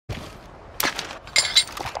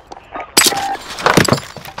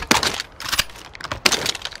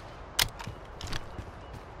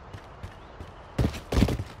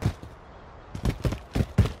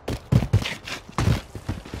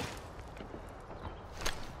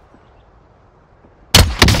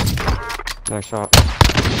Nice shot.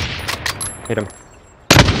 Hit him.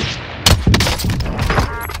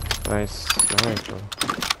 Nice. Nice, bro.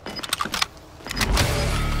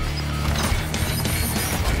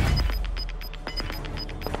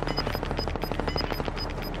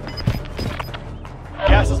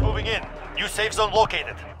 Gas is moving in. New safe zone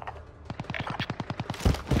located.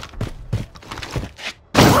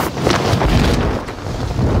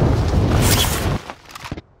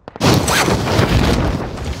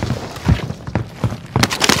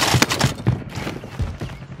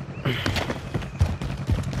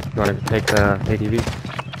 You want to take the ATV?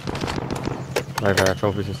 I have a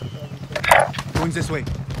trophy system. Going this way.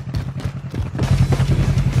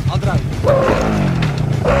 I'll drive. Oh,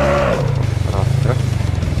 yeah.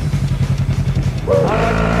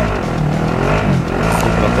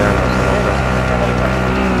 People up there now, so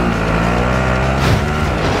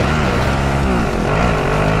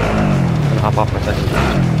I'll hop off for a second.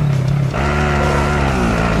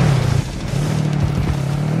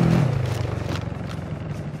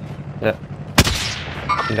 Yeah.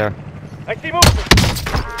 In there. I see movement.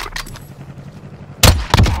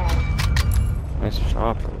 Nice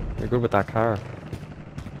shot, bro. You're good with that car.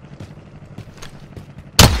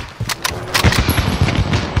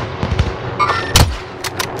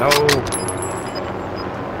 No.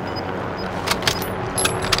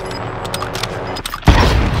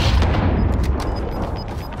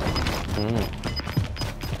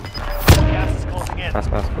 Gas is closing in. Pass,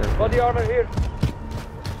 clear. Body armor here.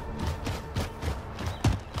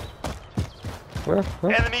 Where?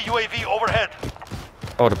 Enemy UAV overhead.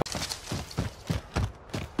 Oh, the.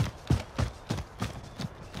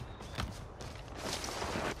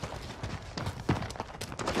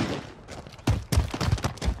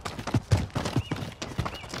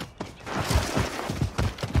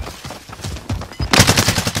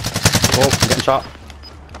 Oh, I'm getting shot.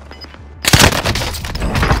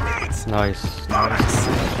 Nice. Nice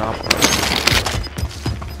shot, bro.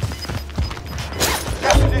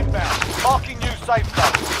 Gas is inbound. Marking new safe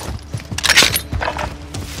zone.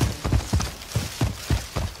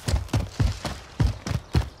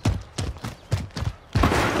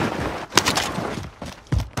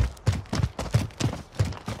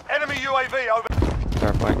 Enemy UAV over.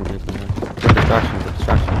 Start fighting people here.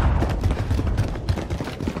 Distraction.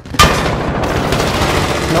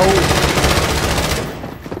 No!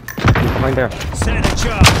 He's behind there. Send a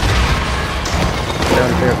job.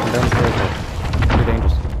 Downstairs, bro. Too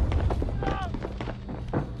dangerous.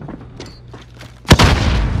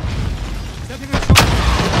 Setting a trap.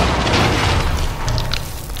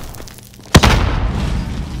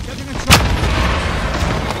 Setting a trap.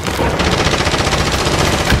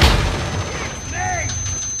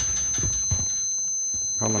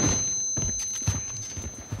 Come on.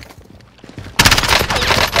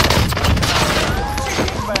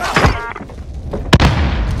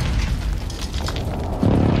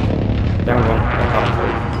 Down one.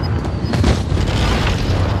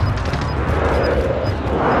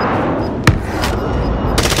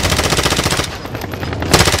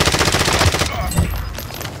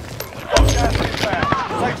 Gas inbound.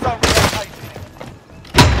 Safe zone relocated.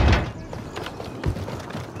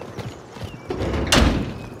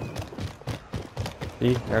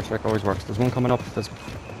 See, airstrike always works. There's one coming up. There's.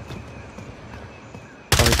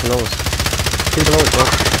 Oh, he's below us. He's below us, bro.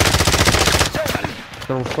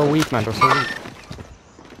 They're so weak, man. They're so weak.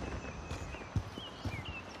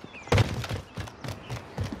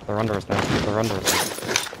 They're under us now. They're under us.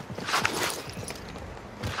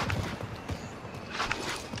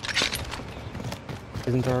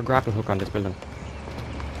 Isn't there a grapple hook on this building?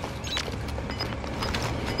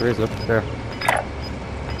 There is, look, there.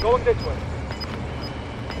 Going this way.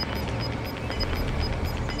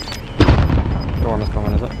 Storm is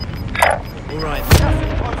coming, is it? Alright. Gas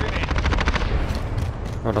is closing in.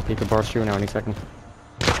 Hold up, he could burst through now any second.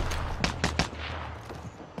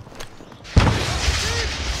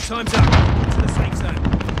 Time's up. To the safe zone.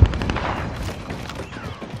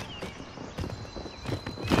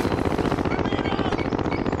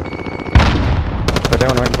 They're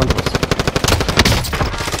down right in front of us.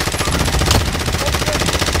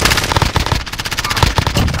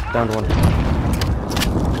 Down to one.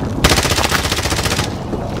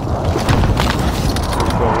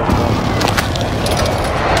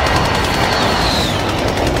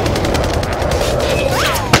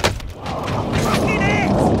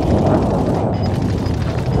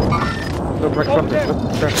 Look right in front of us. Look,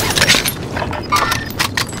 there.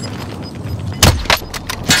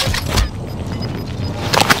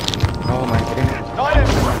 Oh my goodness. 9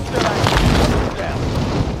 enemies still active. Down.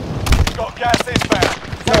 Got gas inbound.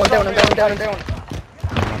 No, I'm down.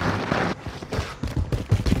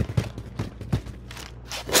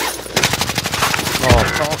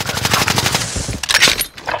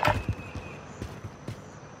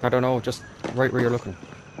 I don't know, just right where you're looking.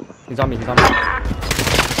 He's on me, he's on me.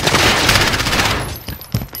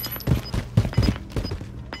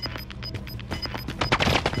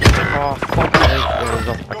 Oh, fuck me.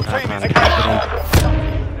 Your team is down.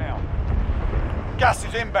 Gas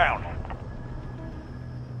is inbound.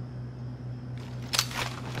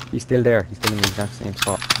 He's still there, he's still in the exact same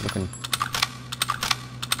spot, looking.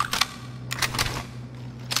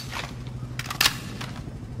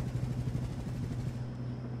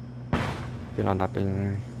 Still on that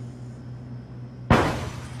building.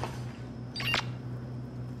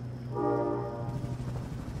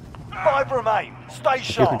 Five remain. Stay If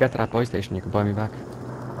you can sharp. get to that buy station, you can buy me back.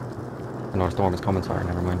 I know a storm is coming, sorry,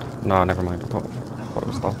 never mind. No, never mind, I thought it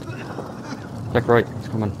was stopped. Check right, he's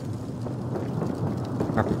coming.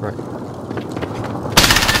 Happy right.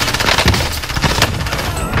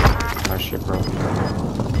 Oh shit, bro.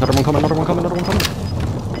 Another one coming, another one coming, another one coming.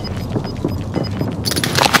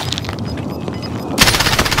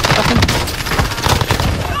 That's him.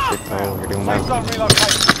 Shit, bro, you're doing Safe well. zone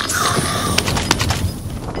relocation.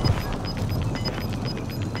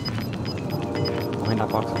 Behind that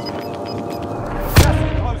box. Gas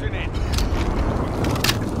is closing in.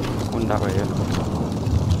 One that way, yeah.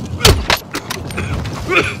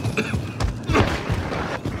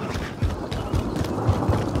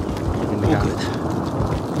 In the gas.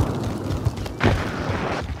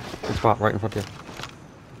 Good spot, right in front of you.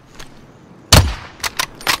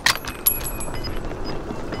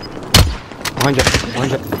 Behind you,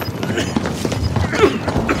 behind you.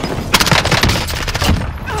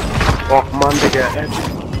 Oh man, they get it.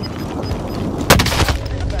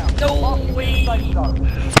 No way! Safe zone.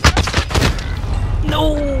 No!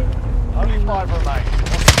 Only five remain.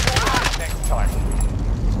 Next time.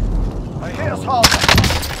 They hit us hard.